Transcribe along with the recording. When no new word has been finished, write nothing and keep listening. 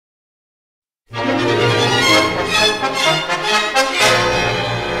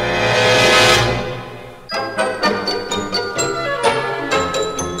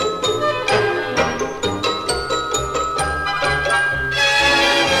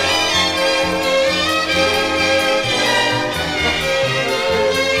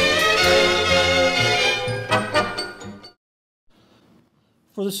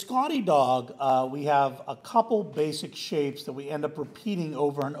For the Scotty dog, we have a couple basic shapes that we end up repeating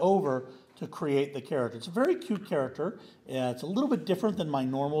over and over to create the character. It's a very cute character. It's a little bit different than my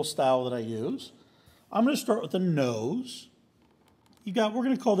normal style that I use. I'm going to start with the nose. We're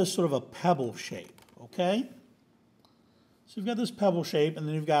going to call this sort of a pebble shape, okay? So you've got this pebble shape, and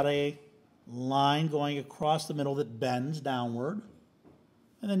then you've got a line going across the middle that bends downward,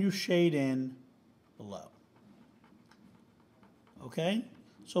 and then you shade in below. Okay?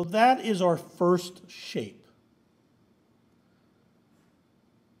 So that is our first shape.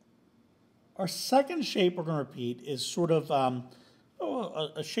 Our second shape we're going to repeat is sort of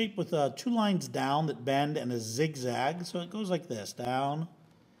a shape with two lines down that bend and a zigzag. So it goes like this, down,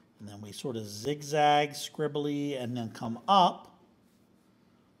 and then we sort of zigzag, scribbly, and then come up.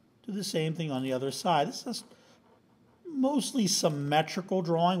 Do the same thing on the other side. This is mostly symmetrical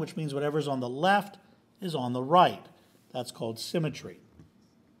drawing, which means whatever's on the left is on the right. That's called symmetry.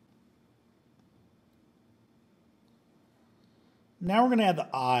 Now we're going to add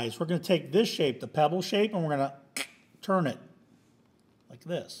the eyes. We're going to take this shape, the pebble shape, and we're going to turn it like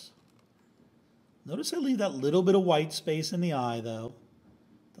this. Notice I leave that little bit of white space in the eye, though.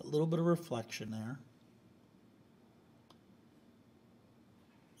 That little bit of reflection there.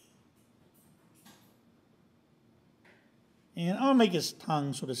 And I'm going to make his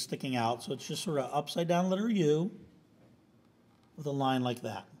tongue sort of sticking out, so it's just sort of upside down letter U with a line like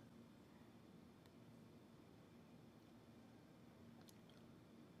that.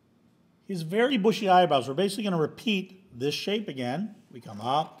 His very bushy eyebrows, we're basically going to repeat this shape again. We come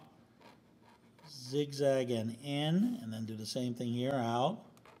up, zigzag and in, and then do the same thing here, out,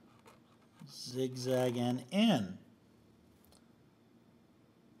 zigzag and in.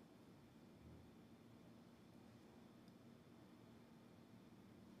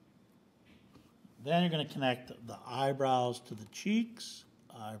 Then you're going to connect the eyebrows to the cheeks,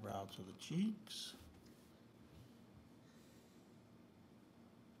 eyebrow to the cheeks.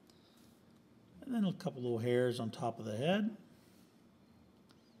 And then a couple little hairs on top of the head.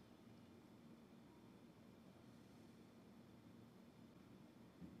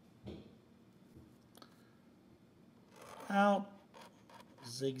 Out,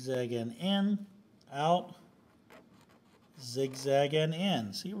 zigzag and in, out, zigzag and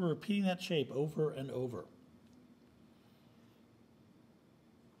in. See, we're repeating that shape over and over.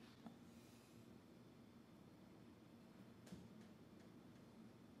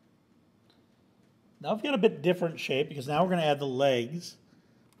 Now we've got a bit different shape because now we're going to add the legs.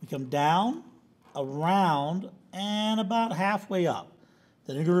 We come down, around, and about halfway up.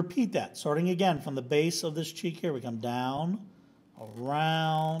 Then you're going to repeat that, starting again from the base of this cheek here. We come down,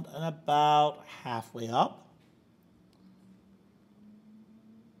 around, and about halfway up.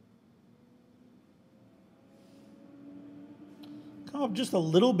 Come up just a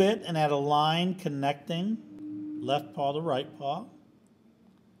little bit and add a line connecting left paw to right paw.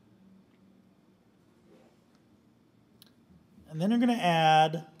 And then you're going to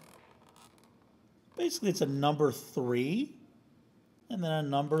add, basically it's a number 3, and then a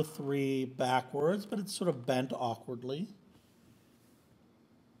number 3 backwards, but it's sort of bent awkwardly.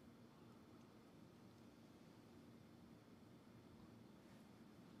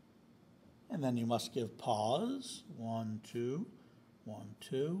 And then you must give pause. 1, 2, 1,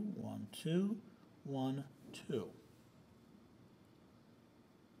 2, 1, 2, 1, 2.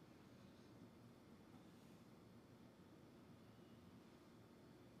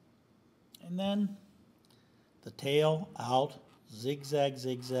 And then the tail out, zigzag,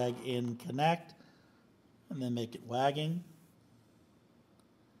 zigzag, in, connect, and then make it wagging.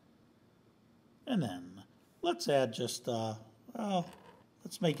 And then let's add just,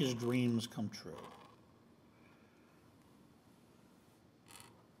 let's make his dreams come true.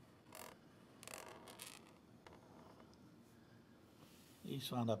 He's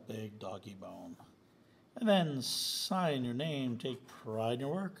found a big doggy bone. And then sign your name, take pride in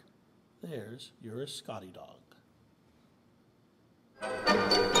your work. There's your Scotty dog.